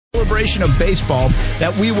celebration of baseball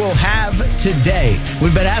that we will have today.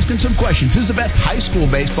 We've been asking some questions. Who's the best high school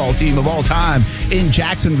baseball team of all time in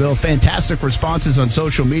Jacksonville? Fantastic responses on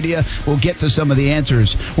social media. We'll get to some of the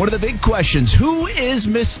answers. One of the big questions, who is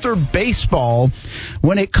Mr. Baseball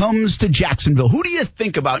when it comes to Jacksonville? Who do you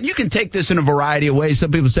think about? And you can take this in a variety of ways.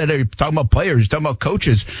 Some people said, hey, you're talking about players, you're talking about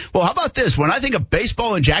coaches. Well, how about this? When I think of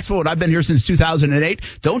baseball in Jacksonville, and I've been here since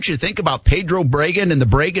 2008, don't you think about Pedro Bregan and the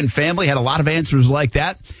Bregan family? Had a lot of answers like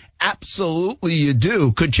that. Absolutely you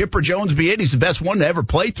do. Could Chipper Jones be it? He's the best one to ever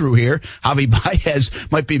play through here. Javi Baez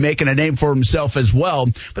might be making a name for himself as well.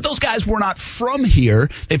 But those guys were not from here.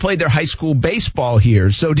 They played their high school baseball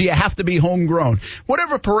here. So do you have to be homegrown?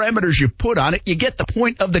 Whatever parameters you put on it, you get the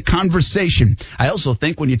point of the conversation. I also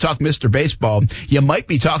think when you talk Mr. Baseball, you might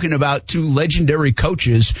be talking about two legendary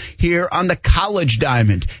coaches here on the college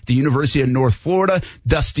diamond. The University of North Florida,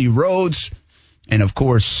 Dusty Rhodes, and of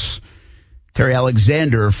course, Terry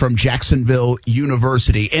Alexander from Jacksonville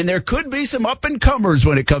University. And there could be some up-and-comers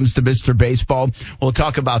when it comes to Mr. Baseball. We'll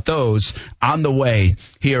talk about those on the way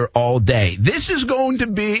here all day. This is going to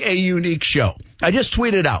be a unique show. I just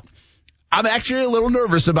tweeted out. I'm actually a little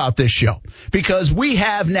nervous about this show because we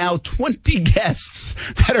have now 20 guests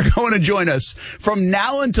that are going to join us from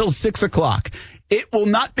now until 6 o'clock. It will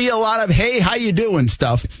not be a lot of, hey, how you doing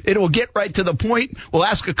stuff. It will get right to the point. We'll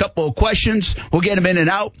ask a couple of questions. We'll get them in and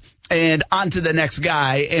out. And on to the next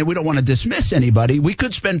guy, and we don't want to dismiss anybody. We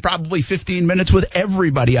could spend probably 15 minutes with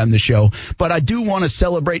everybody on the show, but I do want to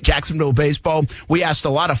celebrate Jacksonville baseball. We asked a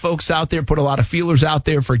lot of folks out there, put a lot of feelers out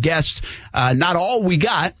there for guests. Not all we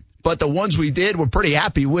got, but the ones we did we're pretty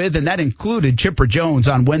happy with, and that included Chipper Jones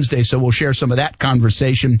on Wednesday, so we'll share some of that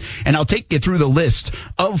conversation. And I'll take you through the list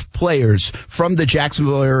of players from the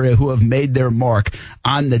Jacksonville area who have made their mark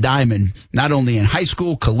on the diamond, not only in high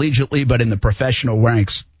school, collegiately, but in the professional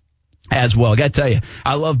ranks as well. I got to tell you,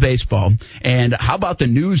 I love baseball. And how about the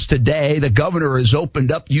news today? The governor has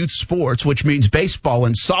opened up youth sports, which means baseball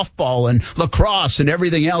and softball and lacrosse and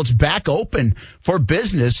everything else back open for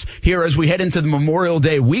business here as we head into the Memorial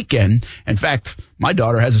Day weekend. In fact, my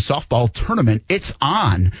daughter has a softball tournament. It's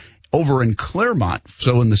on over in Claremont,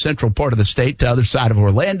 so in the central part of the state, the other side of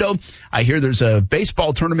Orlando. I hear there's a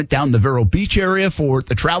baseball tournament down in the Vero Beach area for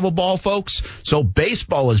the travel ball folks. So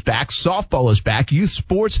baseball is back, softball is back, youth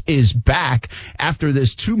sports is back after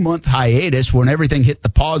this 2-month hiatus when everything hit the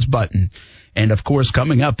pause button. And, of course,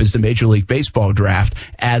 coming up is the Major League Baseball draft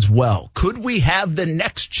as well. Could we have the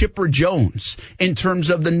next Chipper Jones in terms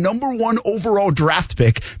of the number 1 overall draft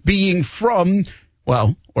pick being from,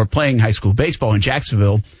 well, or playing high school baseball in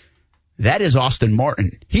Jacksonville? That is Austin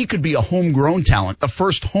Martin. He could be a homegrown talent, the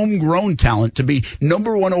first homegrown talent to be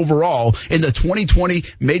number 1 overall in the 2020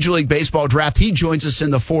 Major League Baseball draft. He joins us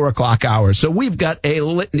in the 4 o'clock hour. So we've got a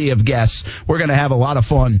litany of guests. We're going to have a lot of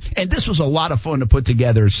fun. And this was a lot of fun to put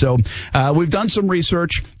together. So we've done some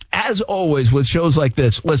research. As always with shows like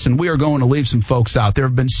this, listen, we are going to leave some folks out. There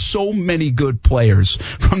have been so many good players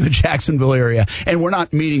from the Jacksonville area, and we're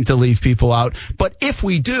not meaning to leave people out. But if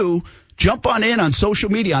we do, jump on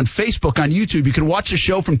social media, on Facebook, on YouTube. You can watch the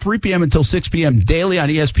show from 3 p.m. until 6 p.m. daily on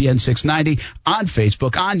ESPN 690, on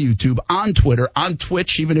Facebook, on YouTube, on Twitter, on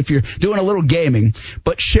Twitch, even if you're doing a little gaming.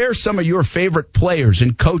 But share some of your favorite players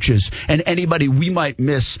and coaches and anybody we might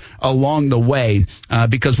miss along the way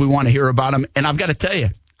because we want to hear about them. And I've got to tell you,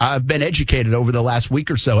 I've been educated over the last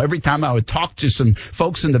week or so. Every time I would talk to some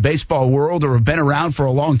folks in the baseball world or have been around for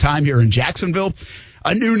a long time here in Jacksonville,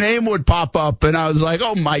 a new name would pop up, and I was like,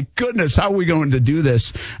 oh, my goodness, how are we going to do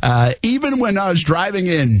this? Even when I was driving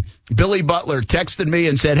in, Billy Butler texted me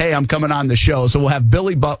and said, hey, I'm coming on the show. So we'll have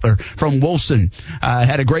Billy Butler from Wilson.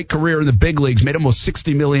 Had a great career in the big leagues, made almost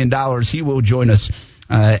 $60 million. He will join us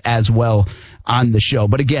as well on the show.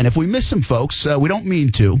 But, again, if we miss some folks, we don't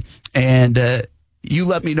mean to, and you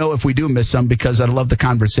let me know if we do miss some because I love the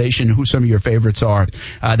conversation, who some of your favorites are.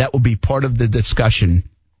 That will be part of the discussion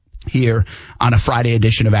here on a Friday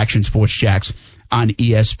edition of Action Sports Jacks on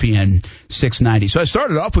ESPN 690. So I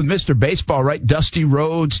started off with Mr. Baseball, right? Dusty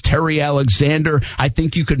Rhodes, Terry Alexander. I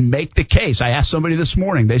think you could make the case. I asked somebody this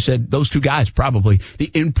morning. They said those two guys probably,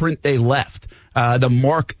 the imprint they left, the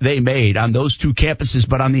mark they made on those two campuses,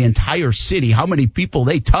 but on the entire city, how many people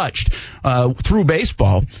they touched through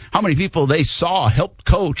baseball, how many people they saw, helped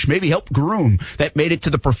coach, maybe helped groom, that made it to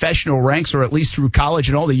the professional ranks or at least through college,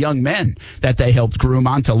 and all the young men that they helped groom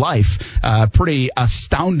onto life. Pretty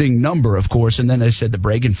astounding number, of course. And then I said the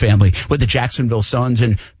Bregan family with the Jacksonville Suns,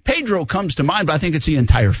 and Pedro comes to mind, but I think it's the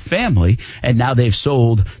entire family. And now they've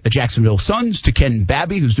sold the Jacksonville Suns to Ken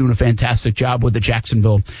Babby, who's doing a fantastic job with the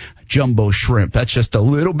Jacksonville Jumbo Shrimp. That's just a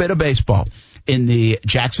little bit of baseball in the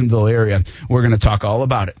Jacksonville area. We're going to talk all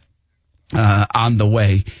about it on the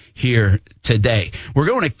way here today. We're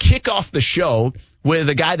going to kick off the show with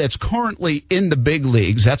a guy that's currently in the big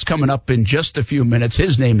leagues. That's coming up in just a few minutes.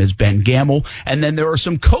 His name is Ben Gamel. And then there are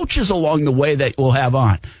some coaches along the way that we'll have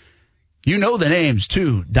on. You know the names,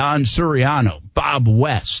 too. Don Suriano, Bob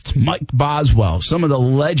West, Mike Boswell, some of the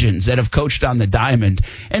legends that have coached on the diamond.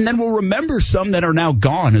 And then we'll remember some that are now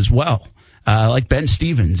gone as well. Like Ben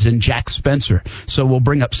Stevens and Jack Spencer. So we'll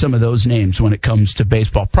bring up some of those names when it comes to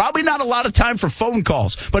baseball. Probably not a lot of time for phone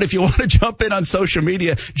calls, but if you want to jump in on social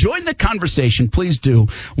media, join the conversation. Please do.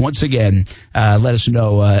 Once again, let us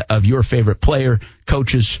know of your favorite player,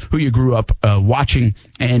 coaches, who you grew up watching,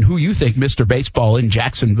 and who you think Mr. Baseball in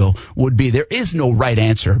Jacksonville would be. There is no right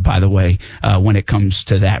answer, by the way, when it comes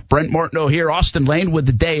to that. Brent Martineau here, Austin Lane with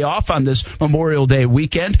the day off on this Memorial Day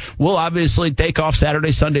weekend. We'll obviously take off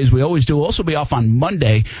Saturday, Sundays. We always do. We'll also be off on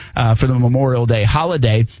Monday for the Memorial Day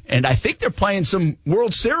holiday. And I think they're playing some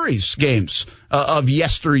World Series games of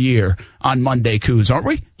yesteryear on Monday, Coos, aren't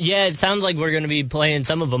we? Yeah, it sounds like we're going to be playing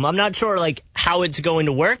some of them. I'm not sure how it's going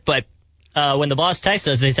to work, but when the boss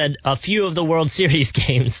texted us, they said a few of the World Series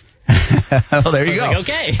games. Well, there you go.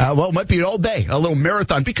 Okay. Well, it might be all day, a little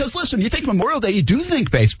marathon. Because, listen, you think Memorial Day, you do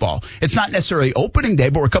think baseball. It's not necessarily opening day,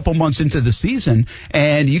 but we're a couple months into the season,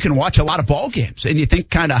 and you can watch a lot of ball games. And you think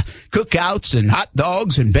kind of cookouts and hot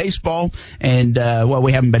dogs and baseball. And, well,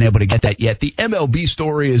 we haven't been able to get that yet. The MLB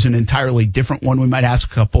story is an entirely different one. We might ask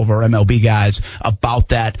a couple of our MLB guys about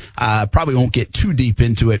that. Probably won't get too deep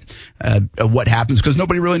into it, what happens, because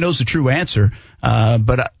nobody really knows the true answer.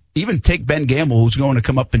 But even take Ben Gamel, who's going to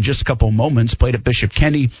come up in just a couple of moments, played at Bishop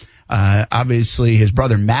Kenny. Obviously, his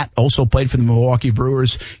brother Matt also played for the Milwaukee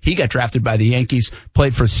Brewers. He got drafted by the Yankees,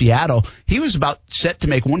 played for Seattle. He was about set to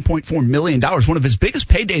make $1.4 million, one of his biggest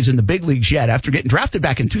paydays in the big leagues yet, after getting drafted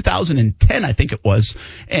back in 2010, I think it was.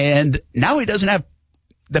 And now he doesn't have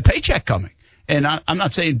the paycheck coming. And I'm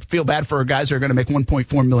not saying feel bad for guys that are going to make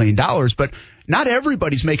 $1.4 million, but not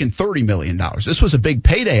everybody's making $30 million. This was a big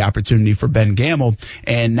payday opportunity for Ben Gamel,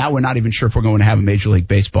 and now we're not even sure if we're going to have a Major League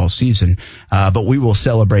Baseball season. But we will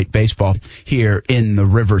celebrate baseball here in the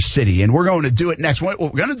River City, and we're going to do it next. What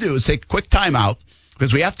we're going to do is take a quick timeout,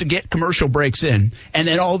 because we have to get commercial breaks in, and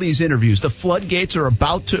then all these interviews. The floodgates are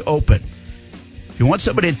about to open. If you want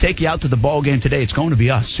somebody to take you out to the ball game today, it's going to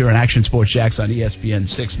be us here on Action Sports Jacks on ESPN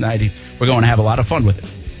 690. We're going to have a lot of fun with it.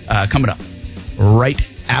 Coming up right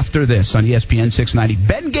after this on ESPN 690.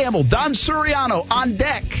 Ben Gamel, Don Suriano on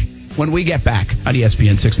deck when we get back on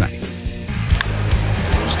ESPN 690.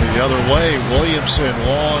 It's the other way. Williamson,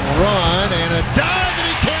 long run, and a dive, and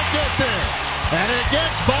he can't get there. And it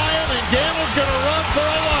gets by him, and Gamel's going to run for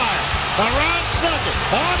a while. Around second,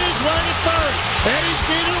 on his way to third, and he's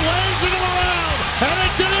seen it, waves it around, and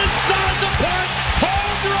it did inside the park.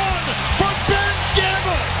 Home run for Ben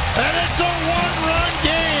Gamel, and it's a one-run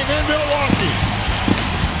game in Milwaukee.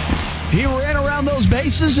 He ran around those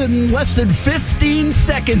bases in less than 15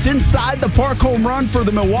 seconds inside the park. Home run for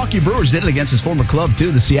the Milwaukee Brewers. Did it against his former club,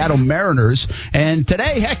 too, the Seattle Mariners. And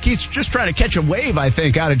today, heck, he's just trying to catch a wave, I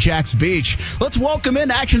think, out of Jack's Beach. Let's welcome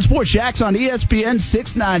in Action Sports Jacks on ESPN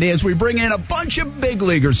 690 as we bring in a bunch of big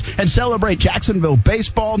leaguers and celebrate Jacksonville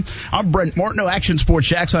baseball. I'm Brent Martineau, Action Sports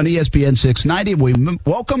Jacks on ESPN 690. We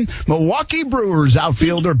welcome Milwaukee Brewers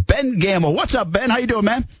outfielder Ben Gamel. What's up, Ben? How you doing,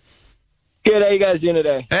 man? Good. How you guys doing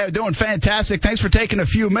today? Hey, doing fantastic. Thanks for taking a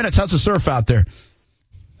few minutes. How's the surf out there?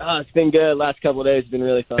 It's been good. Last couple of days have been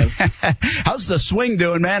really fun. How's the swing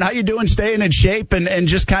doing, man? How you doing staying in shape and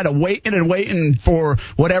just kind of waiting for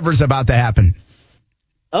whatever's about to happen?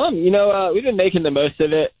 We've been making the most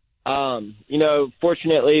of it.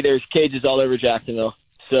 Fortunately, there's cages all over Jacksonville.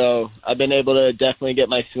 So I've been able to definitely get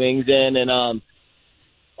my swings in and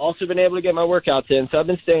also been able to get my workouts in. So I've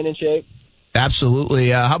been staying in shape. Absolutely.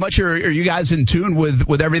 How much are you guys in tune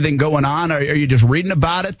with everything going on? Are you just reading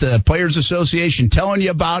about it? The Players Association telling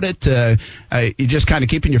you about it? You just kind of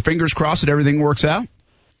keeping your fingers crossed that everything works out?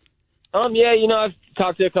 Yeah, I've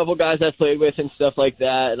talked to a couple guys I've played with and stuff like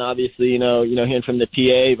that, and obviously, hearing from the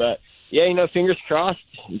PA, but yeah, fingers crossed.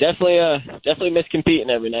 Definitely miss competing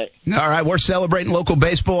every night. All right, we're celebrating local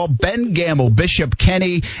baseball. Ben Gamel, Bishop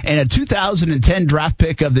Kenny, and a 2010 draft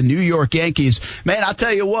pick of the New York Yankees. Man, I'll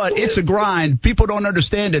tell you what, it's a grind. People don't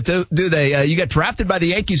understand it, do they? You got drafted by the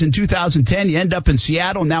Yankees in 2010. You end up in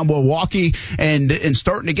Seattle, now Milwaukee, and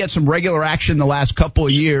starting to get some regular action the last couple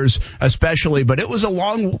of years, especially. But it was a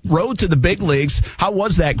long road to the big leagues. How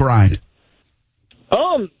was that grind?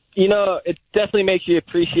 It definitely makes you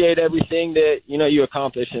appreciate everything that, you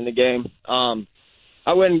accomplish in the game.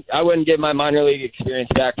 I wouldn't give my minor league experience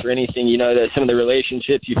back for anything, some of the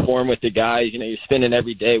relationships you form with the guys, you're spending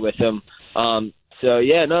every day with them. It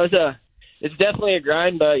it's definitely a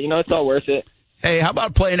grind, but, it's all worth it. Hey, how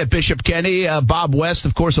about playing at Bishop Kenny? Bob West,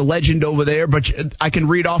 of course, a legend over there, but I can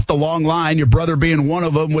read off the long line, your brother being one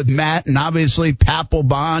of them with Matt, and obviously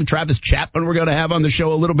Papelbon, Travis Chapman we're going to have on the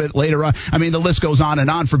show a little bit later on. I mean, the list goes on and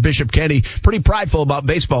on for Bishop Kenny. Pretty prideful about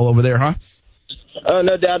baseball over there, huh? Oh,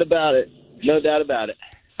 no doubt about it. No doubt about it.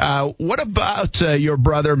 What about your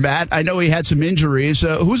brother, Matt? I know he had some injuries.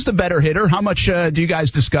 Who's the better hitter? How much do you guys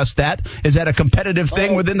discuss that? Is that a competitive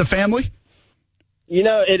thing within the family?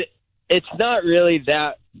 It's not really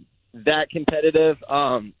that competitive.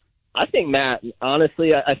 I think Matt,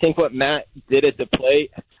 honestly, I think what Matt did at the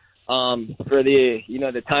plate for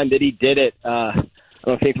the time that he did it, I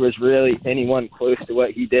don't think there was really anyone close to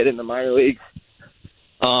what he did in the minor leagues.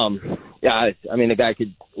 The guy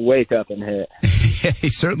could wake up and hit. Yeah, he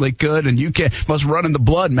certainly could, and you must run in the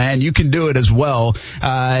blood, man. You can do it as well.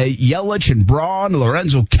 Yelich and Braun,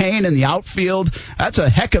 Lorenzo Cain in the outfield. That's a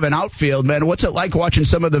heck of an outfield, man. What's it like watching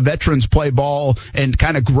some of the veterans play ball and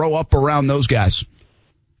kind of grow up around those guys?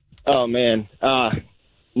 Oh, man.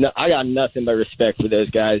 No, I got nothing but respect for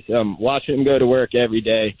those guys. Watching them go to work every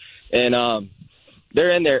day, and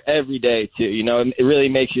they're in there every day, too. It really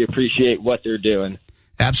makes you appreciate what they're doing.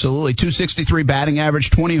 Absolutely. 263 batting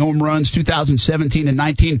average, 20 home runs, 2017 and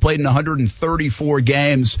 19, played in 134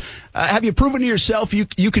 games. Have you proven to yourself you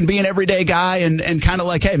can be an everyday guy and kind of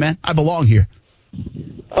like, hey, man, I belong here?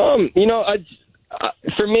 For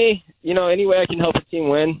me, any way I can help a team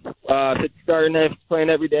win, if it's starting, if it's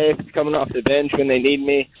playing every day, if it's coming off the bench when they need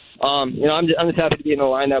me, I'm just happy to be in the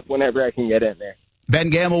lineup whenever I can get in there. Ben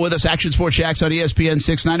Gamble with us, Action Sports Jax on ESPN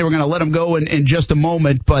 690. We're going to let him go in just a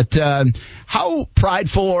moment. But how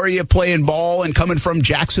prideful are you playing ball and coming from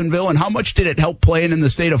Jacksonville? And how much did it help playing in the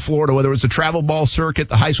state of Florida, whether it was the travel ball circuit,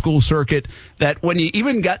 the high school circuit, that when you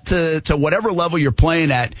even got to whatever level you're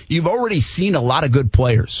playing at, you've already seen a lot of good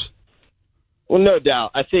players? Well, no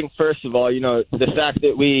doubt. I think, first of all, the fact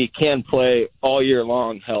that we can play all year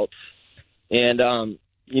long helps. And,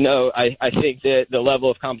 I think that the level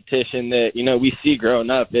of competition that, we see growing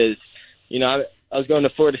up is, I was going to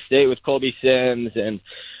Florida State with Colby Sims, and,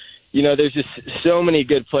 there's just so many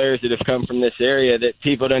good players that have come from this area that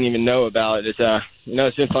people don't even know about. It's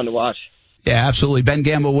been fun to watch. Yeah, absolutely. Ben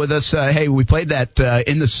Gamble with us. Hey, we played that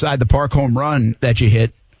inside the park home run that you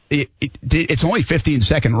hit. It's only a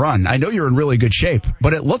 15-second run. I know you're in really good shape,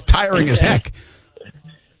 but it looked tiring as heck.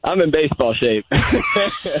 I'm in baseball shape.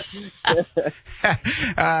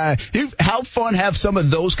 How fun have some of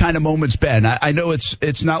those kind of moments been? I know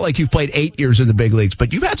it's not like you've played 8 years in the big leagues,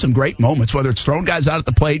 but you've had some great moments, whether it's throwing guys out at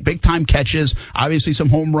the plate, big-time catches, obviously some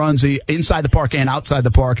home runs inside the park and outside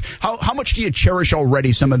the park. How much do you cherish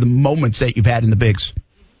already some of the moments that you've had in the bigs?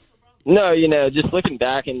 No, just looking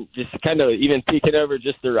back and just kind of even peeking over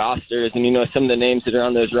just the rosters and, some of the names that are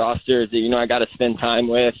on those rosters that, I got to spend time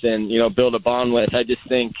with and, build a bond with. I just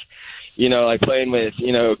think, like playing with,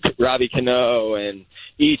 Robbie Cano and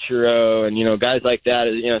Ichiro and, guys like that,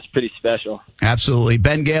 it's pretty special. Absolutely.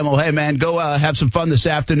 Ben Gamble, hey, man, go have some fun this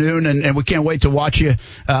afternoon, and we can't wait to watch you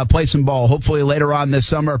play some ball, hopefully later on this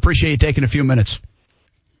summer. Appreciate you taking a few minutes.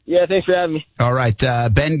 Yeah, thanks for having me. All right,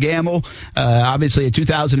 Ben Gamble, obviously a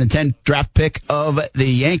 2010 draft pick of the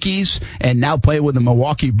Yankees and now playing with the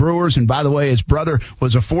Milwaukee Brewers. And by the way, his brother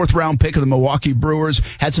was a fourth-round pick of the Milwaukee Brewers,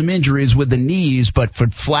 had some injuries with the knees, but for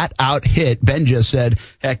flat-out hit, Ben just said,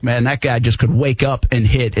 heck, man, that guy just could wake up and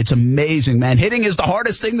hit. It's amazing, man. Hitting is the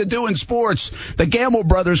hardest thing to do in sports. The Gamble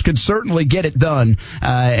brothers could certainly get it done,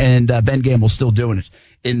 and Ben Gamble's still doing it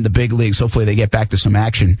in the big leagues. Hopefully they get back to some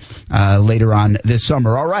action later on this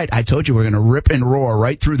summer. All right, I told you we're going to rip and roar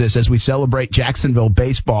right through this as we celebrate Jacksonville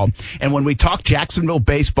baseball. And when we talk Jacksonville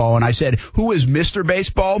baseball, and I said, who is Mr.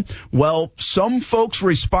 Baseball? Well, some folks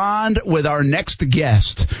respond with our next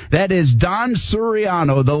guest. That is Don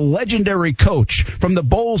Suriano, the legendary coach from the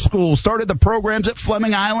Bowl School, started the programs at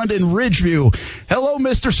Fleming Island and Ridgeview. Hello,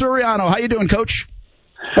 Mr. Suriano. How you doing, Coach?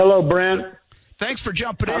 Hello, Brent. Thanks for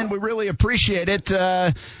jumping in. We really appreciate it.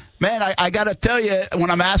 Man, I got to tell you, when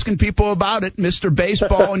I'm asking people about it, Mr.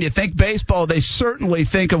 Baseball, and you think baseball, they certainly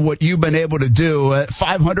think of what you've been able to do.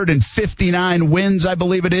 559 wins, I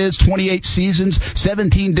believe it is, 28 seasons,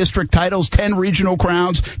 17 district titles, 10 regional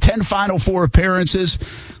crowns, 10 Final Four appearances.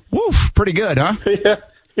 Woof, pretty good, huh?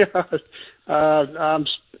 Yeah.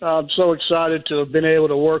 I'm so excited to have been able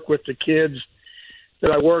to work with the kids that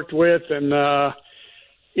I worked with, and I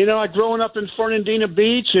growing up in Fernandina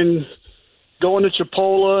Beach and going to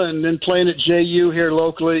Chipola and then playing at JU here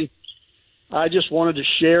locally, I just wanted to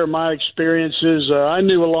share my experiences. I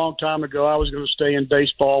knew a long time ago I was going to stay in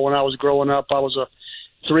baseball. When I was growing up, I was a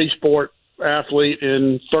three-sport athlete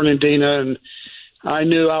in Fernandina, and I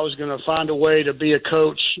knew I was going to find a way to be a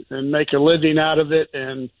coach and make a living out of it.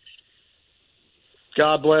 And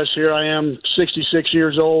God bless, here I am, 66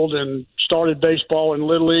 years old, and started baseball in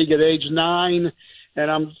Little League at age 9.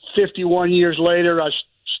 And I'm 51 years later. I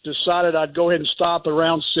decided I'd go ahead and stop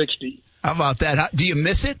around 60. How about that? Do you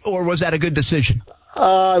miss it, or was that a good decision? It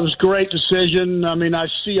was a great decision. I mean, I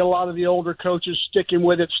see a lot of the older coaches sticking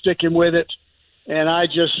with it. And I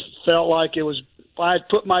just felt like I had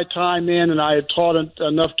put my time in, and I had taught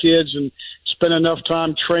enough kids and spent enough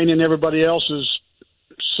time training everybody else's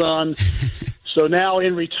son. So now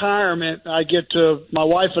in retirement, my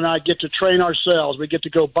wife and I get to train ourselves. We get to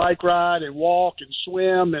go bike ride and walk and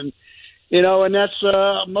swim, and and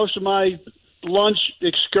that's most of my lunch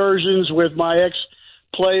excursions with my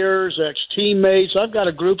ex-players, ex-teammates. I've got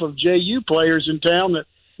a group of JU players in town that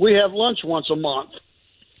we have lunch once a month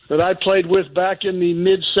that I played with back in the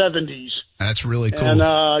mid-'70s. That's really cool.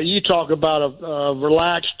 And you talk about a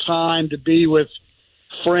relaxed time to be with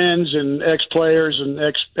friends and ex-players and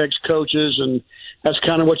ex-coaches, and that's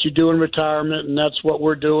kind of what you do in retirement, and that's what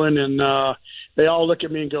we're doing. And they all look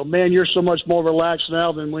at me and go, "Man, you're so much more relaxed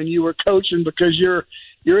now than when you were coaching, because you're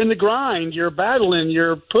in the grind, you're battling,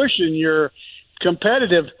 you're pushing, you're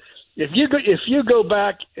competitive." If you go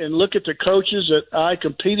back and look at the coaches that I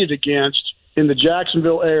competed against in the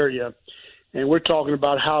Jacksonville area, and we're talking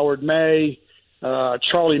about Howard May,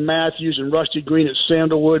 Charlie Matthews and Rusty Green at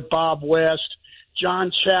Sandalwood, Bob West,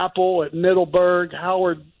 John Chappell at Middleburg,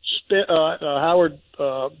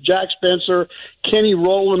 Jack Spencer, Kenny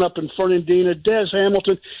Rowland up in Fernandina, Des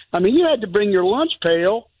Hamilton. I mean, you had to bring your lunch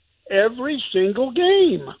pail every single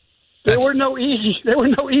game. There were no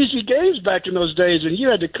easy games back in those days, and you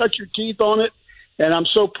had to cut your teeth on it. And I'm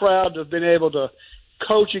so proud to have been able to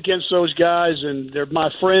coach against those guys, and they're my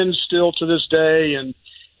friends still to this day. And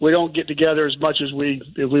we don't get together as much as we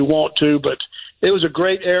want to, but it was a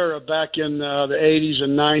great era back in the 80s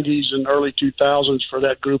and 90s and early 2000s for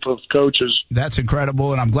that group of coaches. That's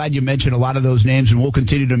incredible, and I'm glad you mentioned a lot of those names, and we'll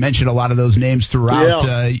continue to mention a lot of those names throughout.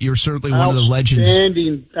 Yeah. You're certainly one of the legends.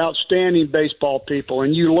 Outstanding baseball people,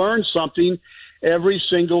 and you learn something every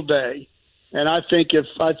single day. And I think if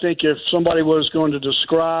somebody was going to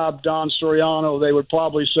describe Don Soriano, they would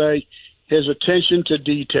probably say his attention to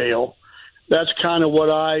detail. That's kind of what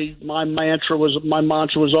my mantra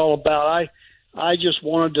was all about. I just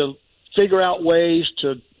wanted to figure out ways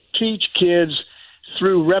to teach kids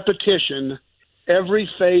through repetition every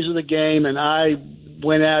phase of the game, and I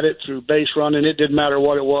went at it through base running. It didn't matter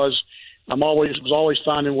what it was. I was always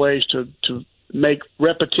finding ways to make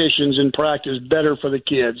repetitions in practice better for the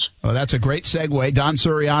kids. Well, that's a great segue. Don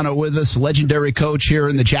Soriano with us, legendary coach here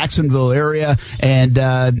in the Jacksonville area, and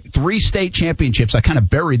 3 state championships. I kind of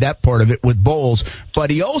buried that part of it with bowls, but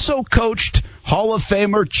he also coached Hall of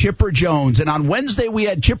Famer Chipper Jones. And on Wednesday, we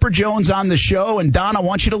had Chipper Jones on the show, and Don, I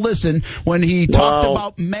want you to listen when he talked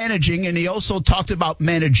about managing, and he also talked about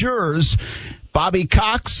managers. Bobby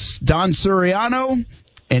Cox, Don Soriano,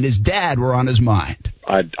 and his dad were on his mind.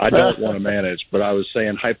 I don't want to manage, but I was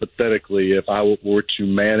saying hypothetically, if I were to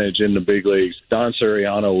manage in the big leagues, Don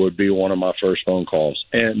Soriano would be one of my first phone calls.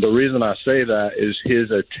 And the reason I say that is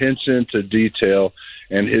his attention to detail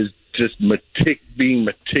and his just being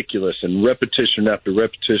meticulous and repetition after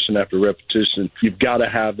repetition after repetition. You've got to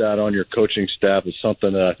have that on your coaching staff. It's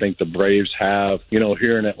something that I think the Braves have.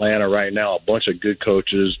 Here in Atlanta right now, a bunch of good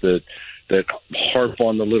coaches that harp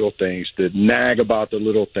on the little things, that nag about the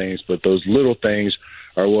little things, but those little things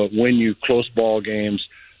are what win you close ball games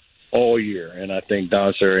all year. And I think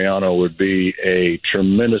Don Soriano would be a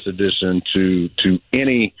tremendous addition to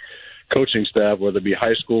any coaching staff, whether it be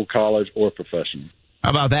high school, college, or professional. How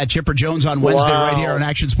about that? Chipper Jones on Wednesday right here on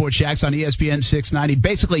Action Sports Jax on ESPN 690,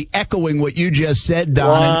 basically echoing what you just said, Don.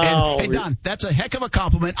 Wow. And hey, Don, that's a heck of a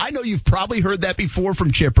compliment. I know you've probably heard that before from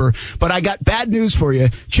Chipper, but I got bad news for you.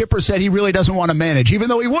 Chipper said he really doesn't want to manage. Even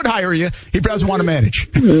though he would hire you, he doesn't want to manage.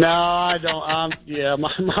 No, I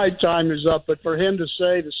don't. My time is up. But for him to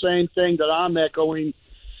say the same thing that I'm echoing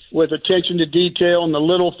with attention to detail and the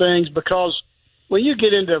little things, because when you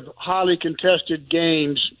get into highly contested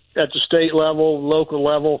games at the state level, local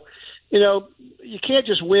level, you can't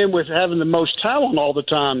just win with having the most talent all the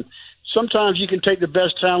time. Sometimes you can take the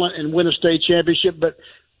best talent and win a state championship, but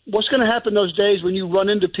what's going to happen those days when you run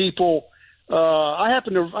into people? I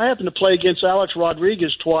happen to play against Alex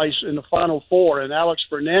Rodriguez twice in the Final Four, and Alex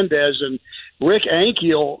Fernandez and Rick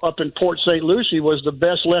Ankiel up in Port St. Lucie was the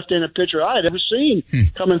best left-handed pitcher I had ever seen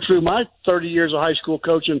coming through my 30 years of high school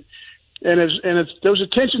coaching. And those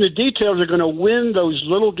attention to details are going to win those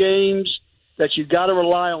little games that you got to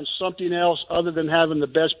rely on something else other than having the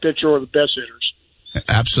best pitcher or the best hitters.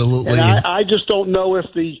 Absolutely. And I just don't know if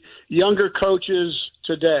the younger coaches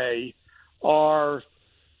today are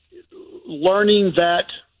learning that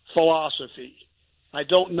philosophy. I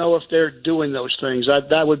don't know if they're doing those things.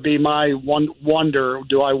 That would be my wonder.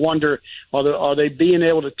 I wonder, are they being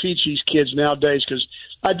able to teach these kids nowadays? Because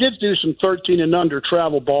I did do some 13 and under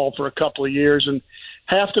travel ball for a couple of years, and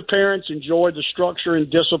half the parents enjoyed the structure and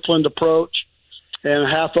disciplined approach, and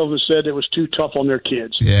half of them said it was too tough on their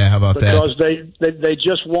kids. Yeah, how about because that? Because they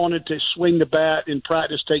just wanted to swing the bat in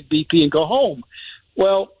practice, take BP, and go home.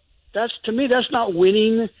 Well, to me, that's not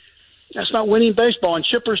winning. That's not winning baseball. And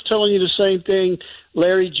Chipper's telling you the same thing.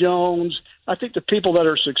 Larry Jones. I think the people that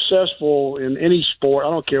are successful in any sport, I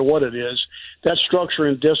don't care what it is, that structure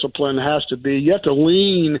and discipline has to be. You have to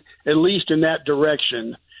lean at least in that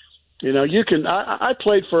direction. You know, you can. I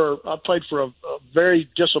played for a very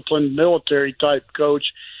disciplined military type coach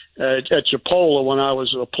at Chipola when I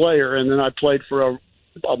was a player, and then I played for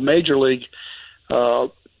a major league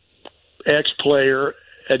ex-player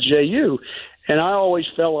at JU. And I always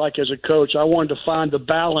felt like as a coach, I wanted to find the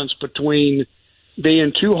balance between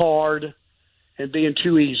being too hard and being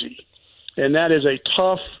too easy. And that is a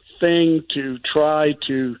tough thing to try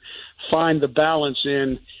to find the balance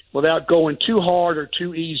in without going too hard or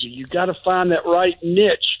too easy. You got to find that right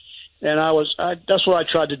niche. And that's what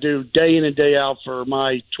I tried to do day in and day out for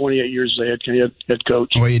my 28 years as a head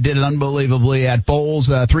coach. Well, you did it unbelievably at Bowles,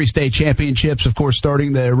 3 state championships, of course,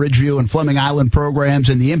 starting the Ridgeview and Fleming Island programs,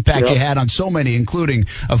 and the impact you had on so many, including,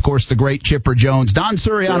 of course, the great Chipper Jones. Don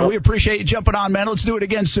Suriano, we appreciate you jumping on, man. Let's do it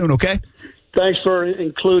again soon, okay? Thanks for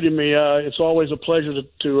including me. It's always a pleasure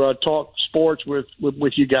to talk sports with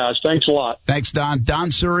you guys. Thanks a lot. Thanks, Don. Don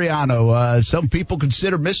Suriano. Some people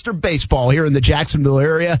consider Mr. Baseball here in the Jacksonville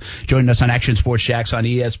area. Joining us on Action Sports Jacks on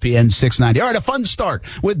ESPN 690. All right, a fun start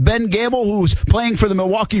with Ben Gamble, who's playing for the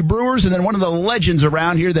Milwaukee Brewers, and then one of the legends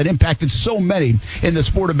around here that impacted so many in the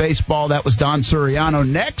sport of baseball. That was Don Suriano.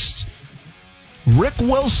 Next, Rick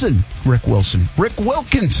Wilkins.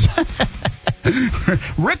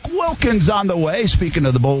 Rick Wilkins on the way. Speaking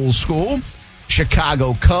of the Bowles School,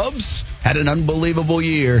 Chicago Cubs had an unbelievable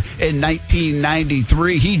year in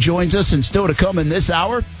 1993. He joins us, and still to come in this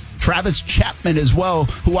hour, Travis Chapman as well,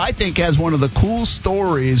 who I think has one of the cool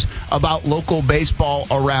stories about local baseball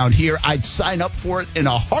around here. I'd sign up for it in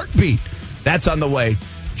a heartbeat. That's on the way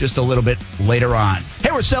just a little bit later on.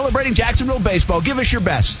 Hey, we're celebrating Jacksonville baseball. Give us your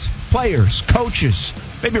best. Players, coaches,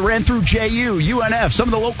 maybe ran through JU, UNF, some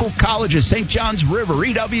of the local colleges, St. John's River,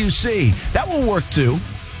 EWC. That will work too.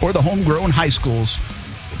 Or the homegrown high schools.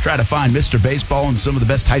 We'll try to find Mr. Baseball and some of the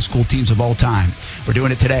best high school teams of all time. We're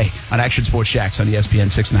doing it today on Action Sports Jacks on ESPN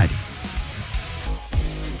 690.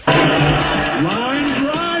 Line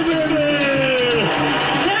drive it is!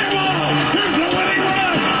 Here's the winning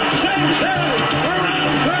run! Sanchez around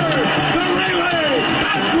third! The relay!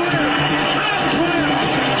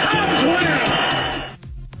 Outclair!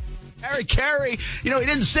 Harry Carey, he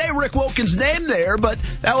didn't say Rick Wilkins' name there, but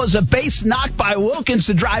that was a base knock by Wilkins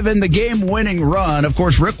to drive in the game-winning run. Of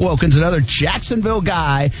course, Rick Wilkins, another Jacksonville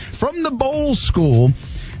guy from the Bowles School.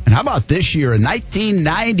 And how about this year in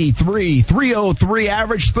 1993, 303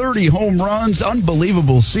 average, 30 home runs,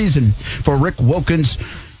 unbelievable season for Rick Wilkins.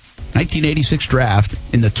 1986 draft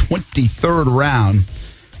in the 23rd round.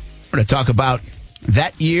 We're going to talk about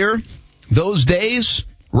that year, those days,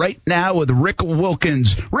 right now with Rick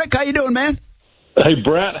Wilkins. Rick, how you doing, man? Hey,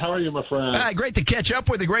 Brett, how are you, my friend? Great to catch up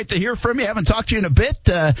with you. Great to hear from you. Haven't talked to you in a bit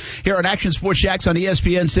here on Action Sports Jacks on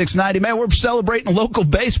ESPN 690. Man, we're celebrating local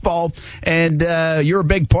baseball, and you're a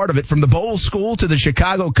big part of it, from the Bowles School to the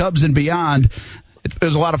Chicago Cubs and beyond. It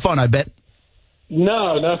was a lot of fun, I bet.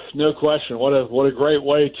 No question. What a great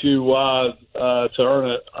way to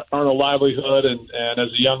earn a livelihood, and as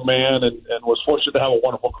a young man, and was fortunate to have a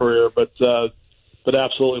wonderful career, but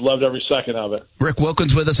absolutely loved every second of it. Rick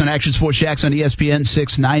Wilkins with us on Action Sports Jacks on ESPN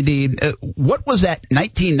 690. What was that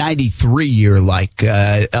 1993 year like?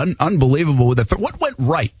 Unbelievable. What went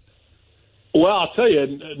right? Well, I'll tell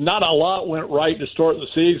you, not a lot went right to start the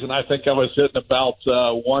season. I think I was hitting about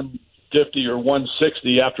 150 or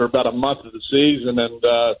 160 after about a month of the season, and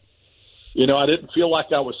I didn't feel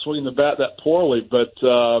like I was swinging the bat that poorly, but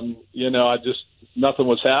nothing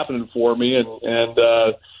was happening for me, and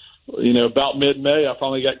about mid-May, I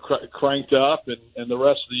finally got cranked up, and the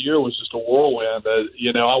rest of the year was just a whirlwind.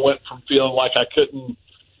 I went from feeling like I couldn't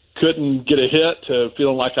get a hit to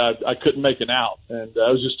feeling like I couldn't make an out, and it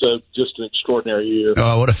was just an extraordinary year.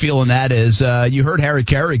 Oh, what a feeling that is! You heard Harry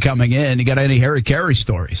Carey coming in. You got any Harry Carey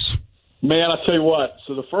stories? Man, I tell you what.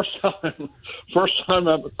 So the first time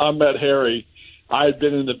I met Harry, I had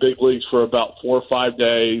been in the big leagues for about 4 or 5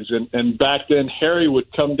 days, and back then Harry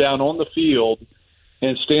would come down on the field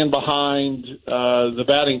and stand behind the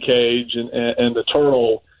batting cage and the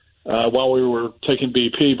turtle while we were taking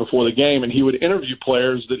BP before the game, and he would interview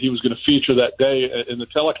players that he was going to feature that day in the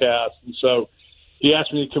telecast. And so he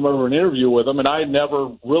asked me to come over and interview with him, and I had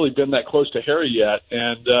never really been that close to Harry yet.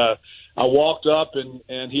 And I walked up,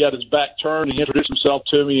 and he had his back turned. He introduced himself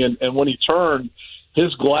to me, and when he turned,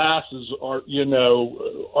 his glasses were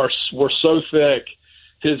so thick.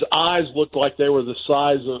 His eyes looked like they were the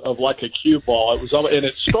size of like a cue ball. And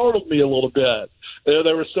it startled me a little bit.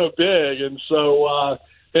 They were so big. And so,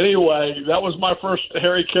 anyway, that was my first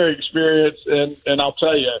Harry Caray experience. And I'll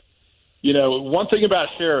tell you, one thing about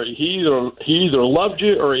Harry, he either loved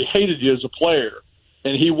you or he hated you as a player.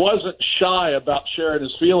 And he wasn't shy about sharing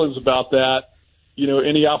his feelings about that,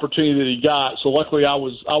 any opportunity that he got. So luckily I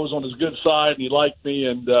was on his good side, and he liked me,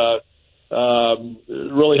 and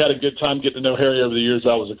really had a good time getting to know Harry over the years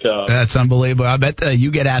I was a Cub. That's unbelievable. I bet you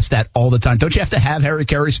get asked that all the time. Don't you have to have Harry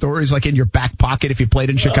Caray stories like in your back pocket if you played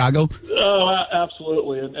in Chicago? Oh,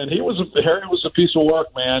 absolutely. And Harry was a piece of work,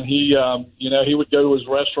 man. He would go to his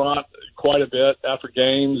restaurant quite a bit after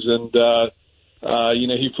games, and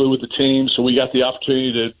he flew with the team, so we got the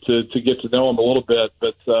opportunity to get to know him a little bit.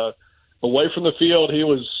 But away from the field, he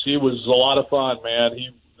was a lot of fun,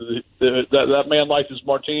 man. That man liked his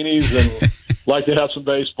martinis and liked to have some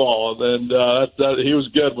baseball, and he was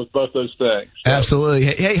good with both those things. So. Absolutely.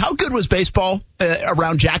 Hey, how good was baseball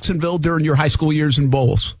around Jacksonville during your high school years in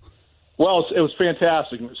Bowles? Well, it was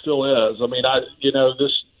fantastic, and it still is. I mean,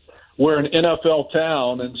 we're an NFL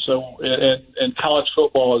town, and so and college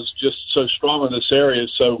football is just so strong in this area.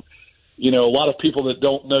 So, a lot of people that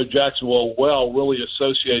don't know Jacksonville well really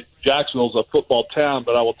associate Jacksonville as a football town.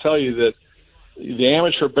 But I will tell you that the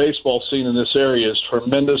amateur baseball scene in this area is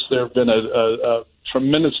tremendous. There have been a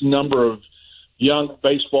tremendous number of young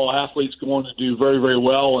baseball athletes going to do very, very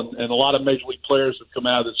well, and a lot of major league players have come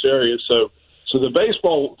out of this area. So the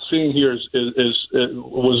baseball scene here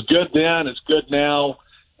was good then. It's good now.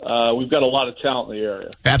 We've got a lot of talent in the area.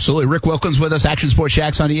 Absolutely. Rick Wilkins with us, Action Sports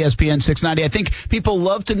Shacks on ESPN 690. I think people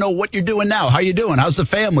love to know what you're doing now. How you doing? How's the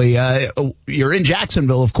family? You're in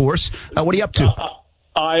Jacksonville, of course. What are you up to?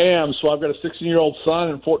 I am. So I've got a 16-year-old son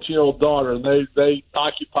and a 14-year-old daughter, and they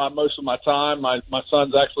occupy most of my time. My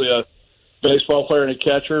son's actually a baseball player and a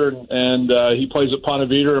catcher, and he plays at Ponte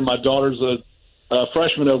Vedra, and my daughter's a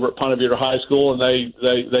freshman over at Ponte Vedra High School, and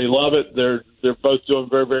they love it. They're both doing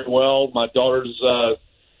very, very well. My daughter's got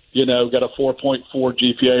a 4.4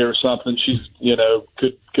 GPA or something. She's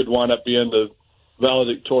could wind up being the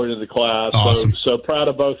valedictorian of the class. Awesome. So proud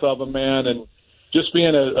of both of them, man, and just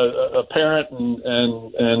being a parent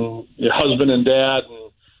and husband and dad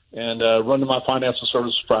and running my financial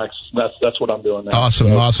services practice. That's what I'm doing now.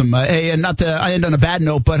 Awesome. Hey, and not to I end on a bad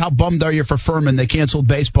note, but how bummed are you for Furman? They canceled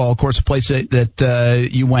baseball, of course, a place that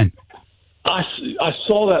you went. I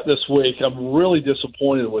saw that this week. I'm really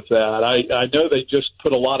disappointed with that. I know they just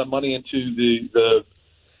put a lot of money into the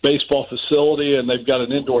baseball facility, and they've got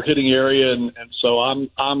an indoor hitting area, and so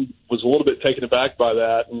was a little bit taken aback by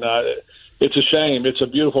that, and it's a shame. It's a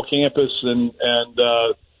beautiful campus and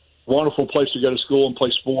wonderful place to go to school and play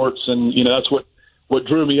sports, and that's what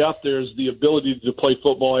drew me up there is the ability to play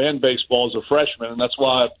football and baseball as a freshman, and that's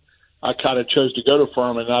why I kind of chose to go to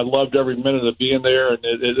Furman, and I loved every minute of being there, and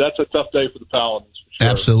that's a tough day for the Paladins. For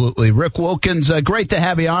sure. Absolutely. Rick Wilkins, great to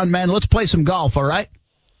have you on, man. Let's play some golf, all right?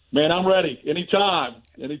 Man, I'm ready. Anytime.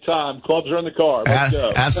 Clubs are in the car. Let's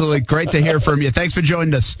go. Absolutely. Great to hear from you. Thanks for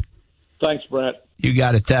joining us. Thanks, Brent. You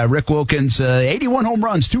got it. Rick Wilkins, 81 home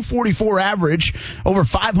runs, 244 average, over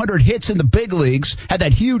 500 hits in the big leagues, had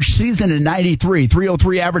that huge season in 93,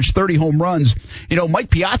 303 average, 30 home runs. Mike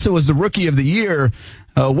Piazza was the rookie of the year.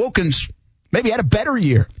 Wilkins maybe had a better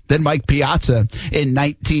year than Mike Piazza in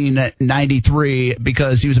 1993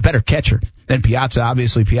 because he was a better catcher than Piazza.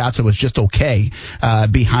 Obviously, Piazza was just okay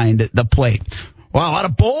behind the plate. Well, a lot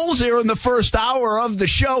of Bulls here in the first hour of the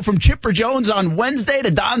show, from Chipper Jones on Wednesday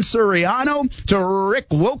to Don Suriano to Rick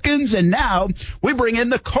Wilkins. And now we bring in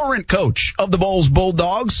the current coach of the Bulls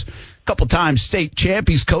Bulldogs. Couple times state champ.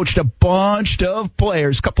 He's coached a bunch of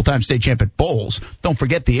players. Couple times state champ at Bulls. Don't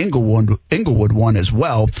forget the Inglewood one as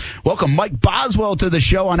well. Welcome Mike Boswell to the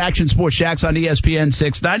show on Action Sports Shacks on ESPN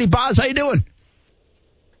 690. Boz, how you doing?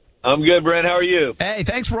 I'm good, Brent. How are you? Hey,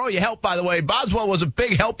 thanks for all your help, by the way. Boswell was a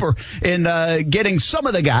big helper in getting some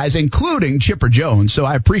of the guys, including Chipper Jones, so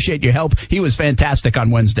I appreciate your help. He was fantastic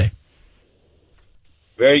on Wednesday.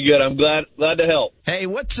 Very good. I'm glad to help. Hey,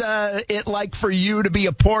 what's it like for you to be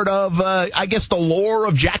a part of, I guess, the lore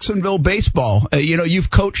of Jacksonville baseball?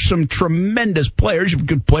 You've coached some tremendous players. You're a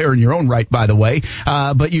good player in your own right, by the way.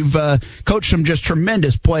 But you've coached some just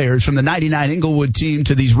tremendous players from the 99 Inglewood team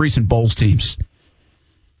to these recent Bowls teams.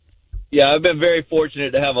 Yeah, I've been very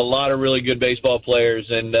fortunate to have a lot of really good baseball players.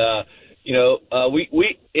 And,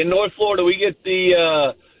 we in North Florida, we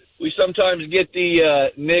sometimes get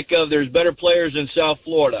the nick of there's better players in South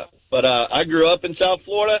Florida. But I grew up in South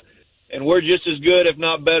Florida, and we're just as good, if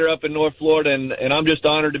not better, up in North Florida. And I'm just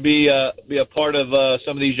honored to be a part of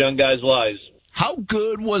some of these young guys' lives. How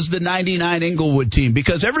good was the 99 Inglewood team?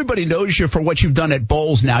 Because everybody knows you for what you've done at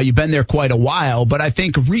Bowls now. You've been there quite a while. But I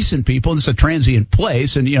think recent people, this is a transient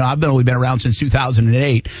place, and, I've only been around since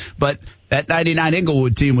 2008. But that 99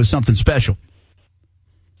 Inglewood team was something special.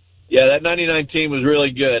 Yeah, that 99 team was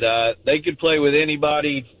really good. They could play with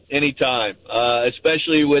anybody, anytime,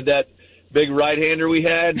 especially with that big right-hander we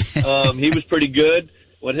had. He was pretty good.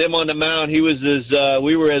 With him on the mound,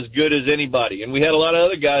 we were as good as anybody. And we had a lot of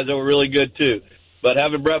other guys that were really good, too. But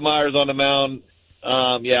having Brett Myers on the mound,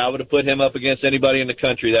 I would have put him up against anybody in the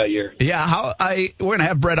country that year. Yeah, we're going to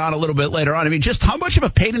have Brett on a little bit later on. I mean, just how much of a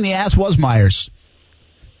pain in the ass was Myers?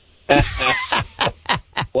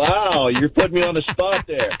 Wow, you're putting me on the spot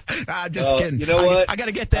there. I'm just kidding. You know what? I got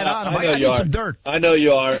to get that on him. I need some dirt. I know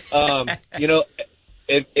you are.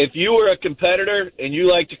 If you were a competitor and you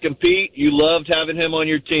like to compete, you loved having him on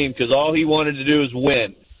your team because all he wanted to do was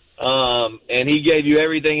win. And he gave you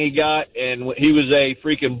everything he got, and he was a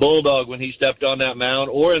freaking bulldog when he stepped on that mound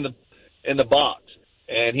or in the box.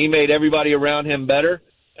 And he made everybody around him better.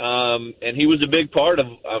 And he was a big part of,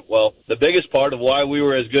 the biggest part of why we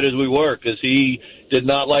were as good as we were, because he did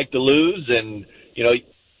not like to lose, and,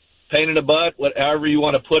 pain in the butt, however you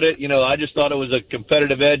want to put it. I just thought it was a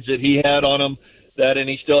competitive edge that he had on him, and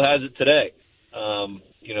he still has it today. So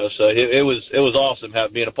it was awesome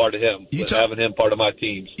being a part of him, having him part of my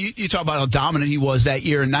teams. You talk about how dominant he was that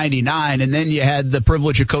year in '99, and then you had the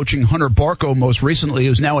privilege of coaching Hunter Barco most recently,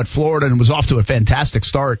 who's now at Florida and was off to a fantastic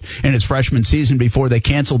start in his freshman season before they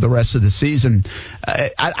canceled the rest of the season.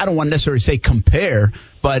 I don't want to necessarily say compare,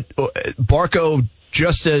 but Barco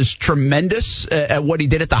just as tremendous at what he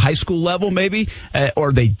did at the high school level, maybe? Or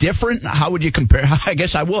are they different? How would you compare? I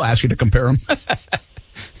guess I will ask you to compare them.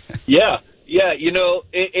 Yeah. Yeah, I get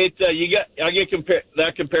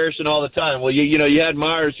that comparison all the time. Well, you had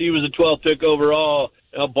Myers, he was a 12th pick overall.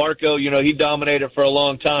 Barco, he dominated for a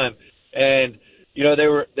long time. And,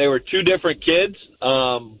 they were two different kids.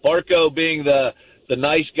 Barco being the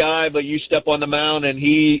nice guy, but you step on the mound and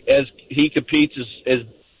he competes as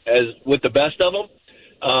with the best of them.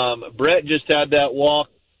 Brett just had that walk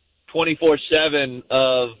 24/7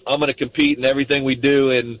 of I'm going to compete in everything we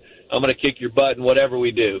do, and I'm going to kick your butt in whatever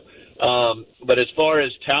we do. But as far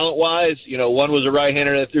as talent-wise, one was a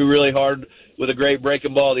right-hander that threw really hard with a great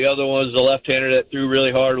breaking ball. The other one was a left-hander that threw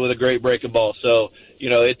really hard with a great breaking ball. So,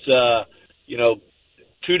 it's,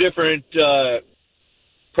 two different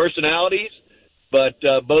personalities, but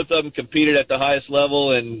both of them competed at the highest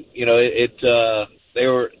level, and, they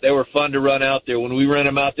were fun to run out there. When we ran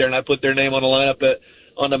them out there and I put their name on the lineup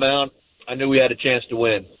on the mound, I knew we had a chance to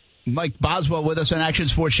win. Mike Boswell with us on Action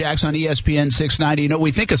Sports Jax on ESPN 690.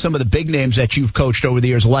 We think of some of the big names that you've coached over the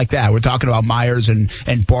years like that. We're talking about Myers and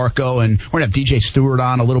Barco, and we're going to have DJ Stewart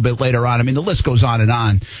on a little bit later on. I mean, the list goes on and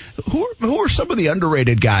on. Who are some of the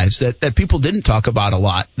underrated guys that people didn't talk about a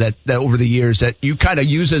lot that over the years that you kind of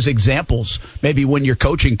use as examples, maybe when you're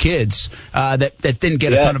coaching kids, that didn't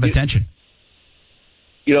get a ton of attention?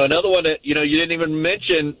 Another one that, you didn't even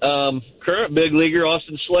mention, current big leaguer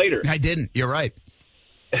Austin Slater. I didn't. You're right.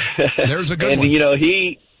 There's a good and, one.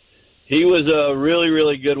 He was a really,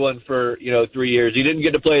 really good one for, 3 years. He didn't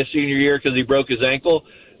get to play his senior year because he broke his ankle,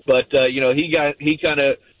 but, he kind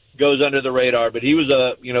of goes under the radar, but he was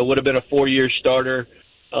would have been a 4-year starter,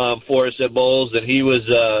 for us at Bowls, and he was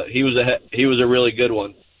a really good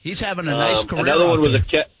one. He's having a nice career. Another one was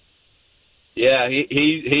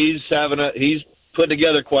he's putting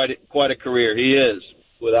together quite a career. He is,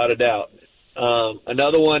 without a doubt.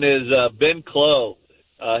 Another one is Ben Clough.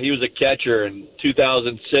 He was a catcher in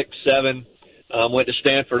 2006-07. Went to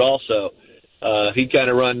Stanford also. He kind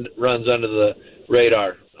of runs under the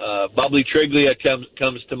radar. Bubbly Triglia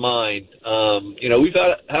comes to mind. We've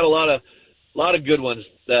had a lot of good ones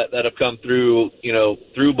that have come through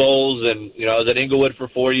Bowls, and I was at Inglewood for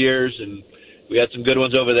 4 years, and we had some good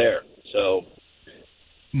ones over there. So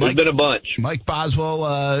There's been a bunch. Mike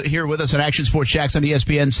Boswell here with us on Action Sports Jax on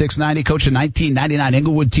ESPN 690. Coached the 1999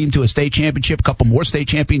 Inglewood team to a state championship, a couple more state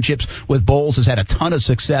championships with Bowles, has had a ton of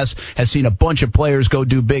success, has seen a bunch of players go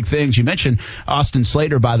do big things. You mentioned Austin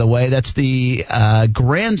Slater, by the way. That's the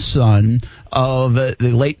grandson of the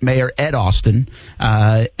late Mayor Ed Austin.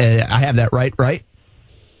 I have that right?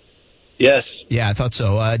 Yes. Yeah, I thought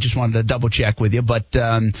so. I just wanted to double check with you. But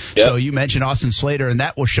So you mentioned Austin Slater, and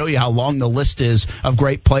that will show you how long the list is of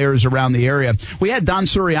great players around the area. We had Don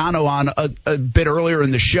Suriano on a bit earlier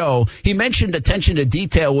in the show. He mentioned attention to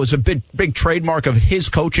detail was a big trademark of his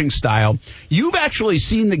coaching style. You've actually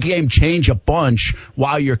seen the game change a bunch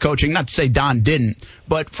while you're coaching. Not to say Don didn't,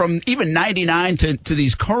 but from even 99 to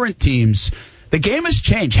these current teams, the game has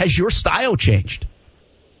changed. Has your style changed?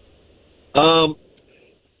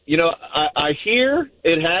 I hear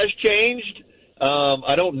it has changed.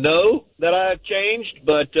 I don't know that I've changed,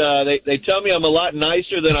 but they tell me I'm a lot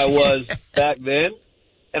nicer than I was back then.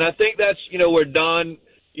 And I think that's, where Don,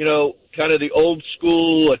 kind of the old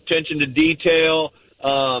school attention to detail,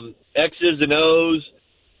 X's and O's.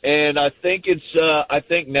 And I think I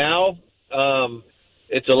think now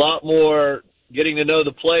it's a lot more getting to know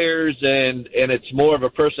the players, and it's more of a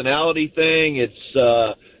personality thing.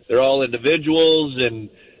 It's they're all individuals, and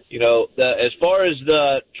as far as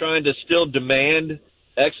the trying to still demand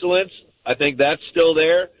excellence, I think that's still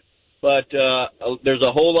there, but there's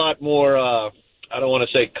a whole lot more. I don't want to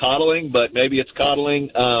say coddling, but maybe it's coddling.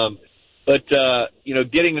 But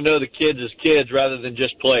getting to know the kids as kids rather than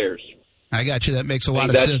just players. I got you. That makes a lot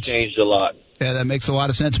of sense. That's changed a lot. Yeah, that makes a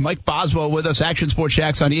lot of sense. Mike Boswell with us, Action Sports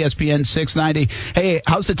Jax on ESPN 690. Hey,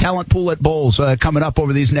 how's the talent pool at Bowles coming up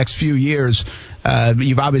over these next few years?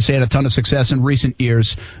 You've obviously had a ton of success in recent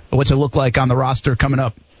years. What's it look like on the roster coming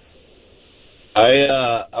up?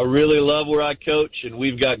 I really love where I coach, and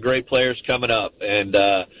we've got great players coming up. And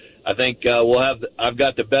I think I've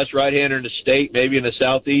got the best right-hander in the state, maybe in the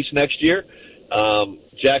Southeast next year.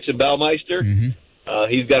 Jackson Baumeister. Mm-hmm.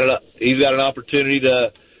 He's got an opportunity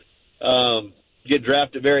to get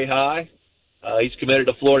drafted very high. He's committed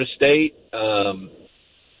to Florida State.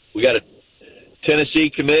 We got a Tennessee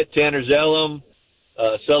commit, Tanner Zellum,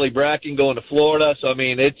 Sully Bracken going to Florida. So, I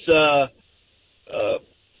mean, it's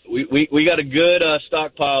we got a good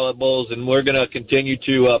stockpile at Bulls, and we're going to continue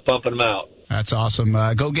to pumping them out. That's awesome.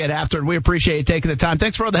 Go get after it. We appreciate you taking the time.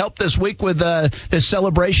 Thanks for all the help this week with this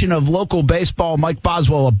celebration of local baseball. Mike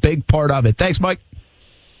Boswell, a big part of it. Thanks, Mike.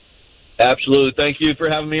 Absolutely. Thank you for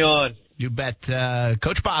having me on. You bet.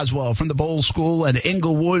 Coach Boswell from the Bowles School and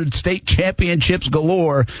Inglewood state championships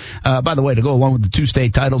galore. By the way, to go along with the 2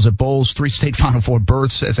 state titles at Bowles, 3 state Final Four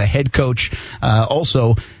berths as a head coach.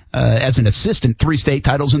 Also, as an assistant, 3 state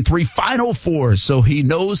titles and 3 Final Fours. So he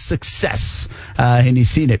knows success, and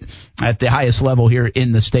he's seen it at the highest level here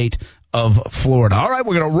in the state of Florida. All right,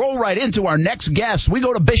 we're going to roll right into our next guest. We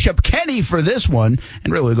go to Bishop Kenny for this one,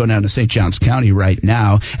 and really we're going down to St. Johns County right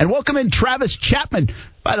now. And welcome in Travis Chapman.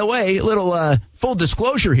 By the way, a little full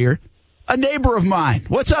disclosure here, a neighbor of mine.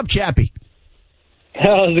 What's up, Chappie?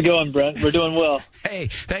 How's it going, Brent? We're doing well. Hey,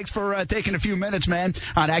 thanks for taking a few minutes, man,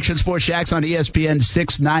 on Action Sports Jax on ESPN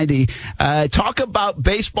 690. Talk about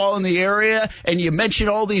baseball in the area, and you mention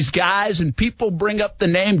all these guys, and people bring up the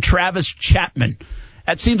name Travis Chapman.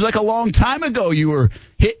 That seems like a long time ago you were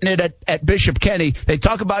hitting it at Bishop Kenny. They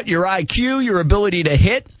talk about your IQ, your ability to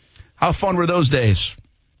hit. How fun were those days?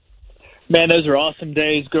 Man, those were awesome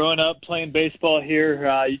days. Growing up, playing baseball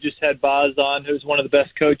here, you just had Boz on, who was one of the best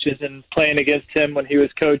coaches, and playing against him when he was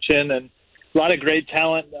coaching. And a lot of great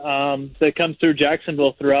talent that comes through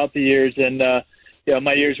Jacksonville throughout the years. And,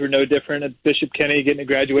 my years were no different at Bishop Kenny, getting to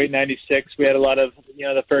graduate in 96. We had a lot of,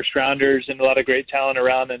 the first-rounders and a lot of great talent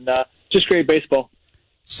around, and just great baseball.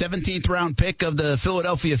 17th round pick of the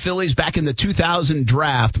Philadelphia Phillies back in the 2000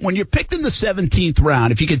 draft. When you're picked in the 17th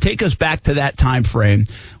round, if you could take us back to that time frame,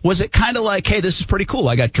 was it kind of like, hey, this is pretty cool,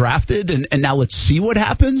 I got drafted and now let's see what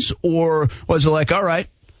happens? Or was it like, all right,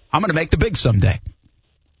 I'm going to make the big someday?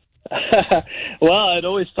 Well, I'd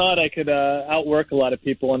always thought I could outwork a lot of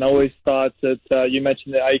people, and always thought that you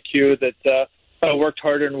mentioned the IQ, that if I worked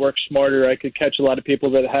harder and worked smarter, I could catch a lot of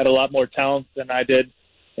people that had a lot more talent than I did.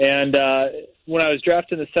 And when I was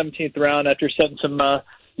drafted in the 17th round, after setting some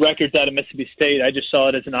records out of Mississippi State, I just saw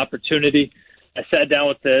it as an opportunity. I sat down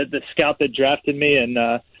with the scout that drafted me, and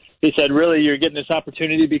he said, really, you're getting this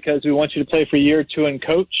opportunity because we want you to play for a year or two and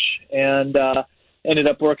coach. And ended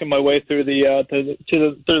up working my way through through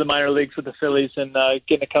the minor leagues with the Phillies, and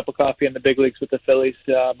getting a cup of coffee in the big leagues with the Phillies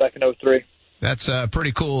back in 2003. That's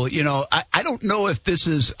pretty cool. I don't know if this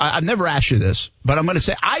is – I've never asked you this, but I'm going to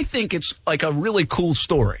say I think it's like a really cool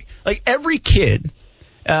story. Like every kid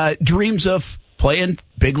dreams of playing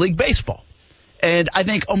big league baseball. And I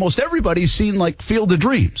think almost everybody's seen like Field of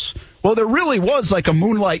Dreams. Well, there really was like a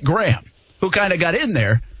Moonlight Graham who kind of got in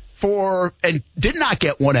there and did not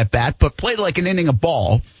get one at bat, but played like an inning of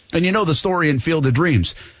ball. And you know the story in Field of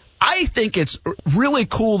Dreams. I think it's really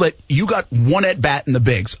cool that you got one at bat in the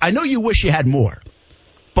bigs. I know you wish you had more,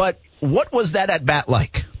 but what was that at bat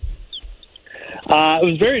like? It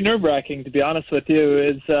was very nerve-wracking, to be honest with you.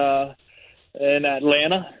 It was in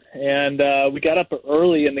Atlanta, and we got up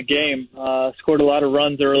early in the game, scored a lot of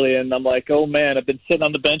runs early, and I'm like, oh, man, I've been sitting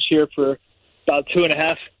on the bench here for about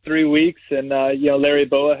 2.5, 3 weeks, and, Larry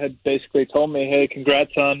Boa had basically told me, hey,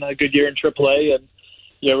 congrats on a good year in AAA, and,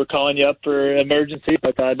 we're calling you up for emergency,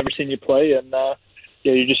 but I'd never seen you play, and,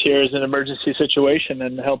 you're just here as an emergency situation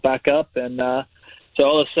and help back up, and so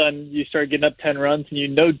all of a sudden you start getting up 10 runs, and you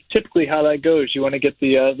know typically how that goes. You want to get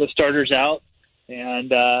the starters out.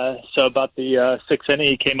 And so about the sixth inning,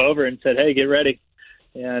 he came over and said, hey, get ready.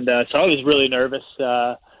 And so I was really nervous,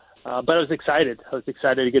 but I was excited. I was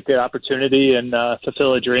excited to get the opportunity and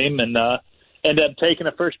fulfill a dream, and ended up taking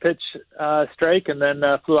a first pitch strike and then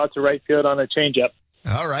flew out to right field on a changeup.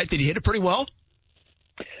 All right. Did you hit it pretty well?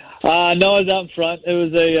 No, I was out in front. It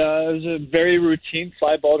was a very routine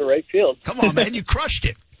fly ball to right field. Come on, man. You crushed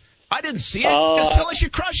it. I didn't see it. Just tell us you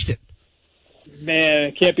crushed it. Man,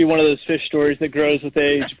 it can't be one of those fish stories that grows with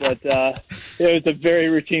age, but it was a very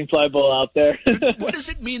routine fly ball out there. What does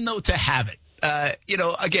it mean, though, to have it?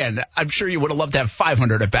 Again, I'm sure you would have loved to have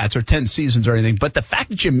 500 at-bats or 10 seasons or anything, but the fact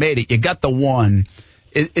that you made it, you got the one,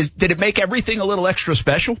 did it make everything a little extra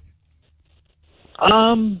special?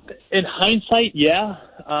 In hindsight, yeah.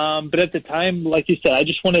 But at the time, like you said, I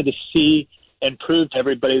just wanted to see and prove to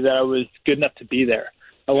everybody that I was good enough to be there.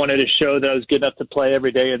 I wanted to show that I was good enough to play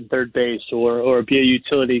every day in third base or be a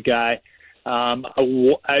utility guy.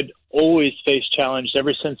 I'd always faced challenges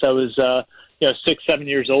ever since I was, 6, 7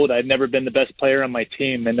 years old. I'd never been the best player on my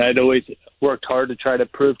team, and I'd always worked hard to try to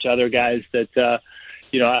prove to other guys that,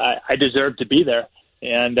 I deserved to be there.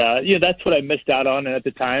 And, that's what I missed out on at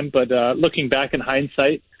the time. But looking back in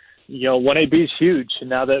hindsight, 1AB is huge. And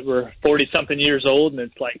now that we're 40-something years old, and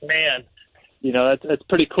it's like, man, that's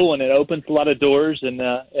pretty cool, and it opens a lot of doors,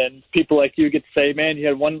 and people like you get to say, man, you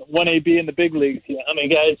had one AB in the big leagues. How many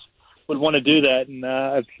guys would want to do that? And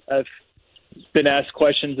I've been asked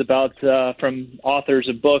questions about from authors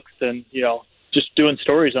of books, and just doing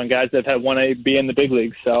stories on guys that have had one AB in the big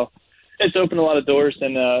leagues. So it's opened a lot of doors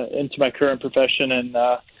and into my current profession,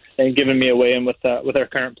 and given me a way in with our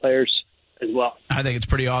current players as well. I think it's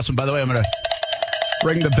pretty awesome. By the way, I'm going to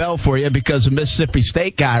ring the bell for you because a Mississippi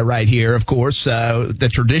State guy right here, of course. The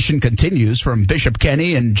tradition continues from Bishop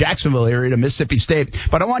Kenny and Jacksonville area to Mississippi State.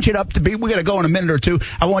 But I want you we're going to go in a minute or two.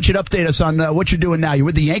 I want you to update us on what you're doing now. You're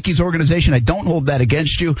with the Yankees organization. I don't hold that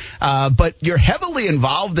against you. But you're heavily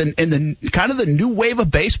involved in the kind of the new wave of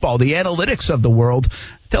baseball, the analytics of the world.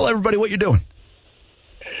 Tell everybody what you're doing.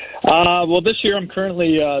 Well, this year I'm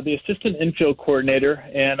currently the assistant infield coordinator,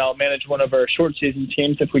 and I'll manage one of our short season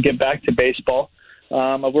teams if we get back to baseball.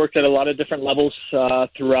 I've worked at a lot of different levels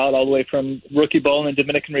throughout, all the way from rookie ball in the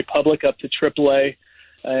Dominican Republic up to AAA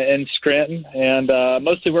in Scranton, and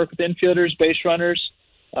mostly work with infielders, base runners,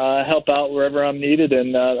 help out wherever I'm needed,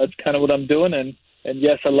 and that's kind of what I'm doing. And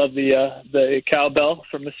yes, I love the cowbell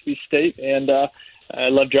from Mississippi State, and I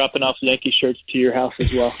love dropping off Yankee shirts to your house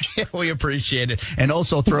as well. We appreciate it. And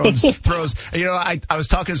also throws. I was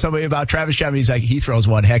talking to somebody about Travis Chapman. He's like, he throws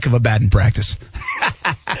one heck of a bat in practice.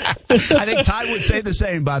 I think Ty would say the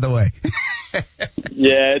same, by the way.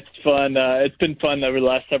 Yeah, it's fun. It's been fun over the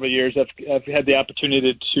last several years. I've had the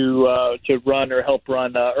opportunity to run or help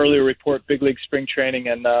run earlier report big league spring training,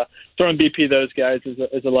 and throwing BP those guys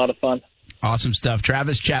is a lot of fun. Awesome stuff.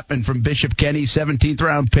 Travis Chapman from Bishop Kenny, 17th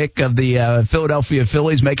round pick of the Philadelphia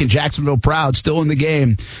Phillies, making Jacksonville proud, still in the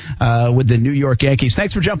game with the New York Yankees.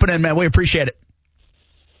 Thanks for jumping in, man. We appreciate it.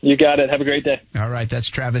 You got it. Have a great day. All right, that's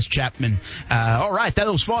Travis Chapman. All right, that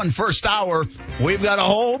was fun. First hour. We've got a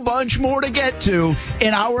whole bunch more to get to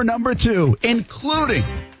in hour number 2, including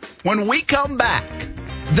when we come back,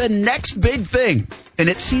 the next big thing. And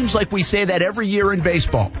it seems like we say that every year in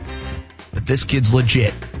baseball. But this kid's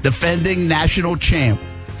legit. Defending national champ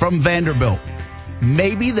from Vanderbilt.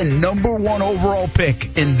 Maybe the number 1 overall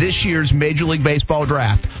pick in this year's Major League Baseball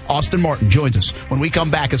draft. Austin Martin joins us when we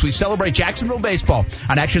come back as we celebrate Jacksonville baseball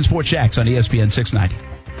on Action Sports Jax on ESPN 690.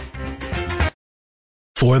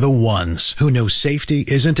 For the ones who know safety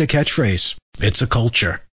isn't a catchphrase, it's a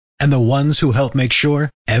culture. And the ones who help make sure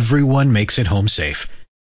everyone makes it home safe.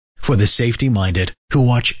 For the safety-minded who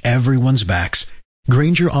watch everyone's backs,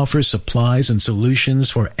 Grainger offers supplies and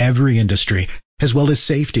solutions for every industry, as well as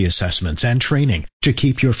safety assessments and training to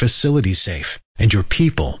keep your facility safe and your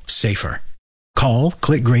people safer. Call,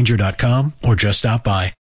 click Grainger.com, or just stop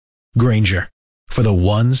by. Grainger, for the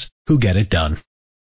ones who get it done.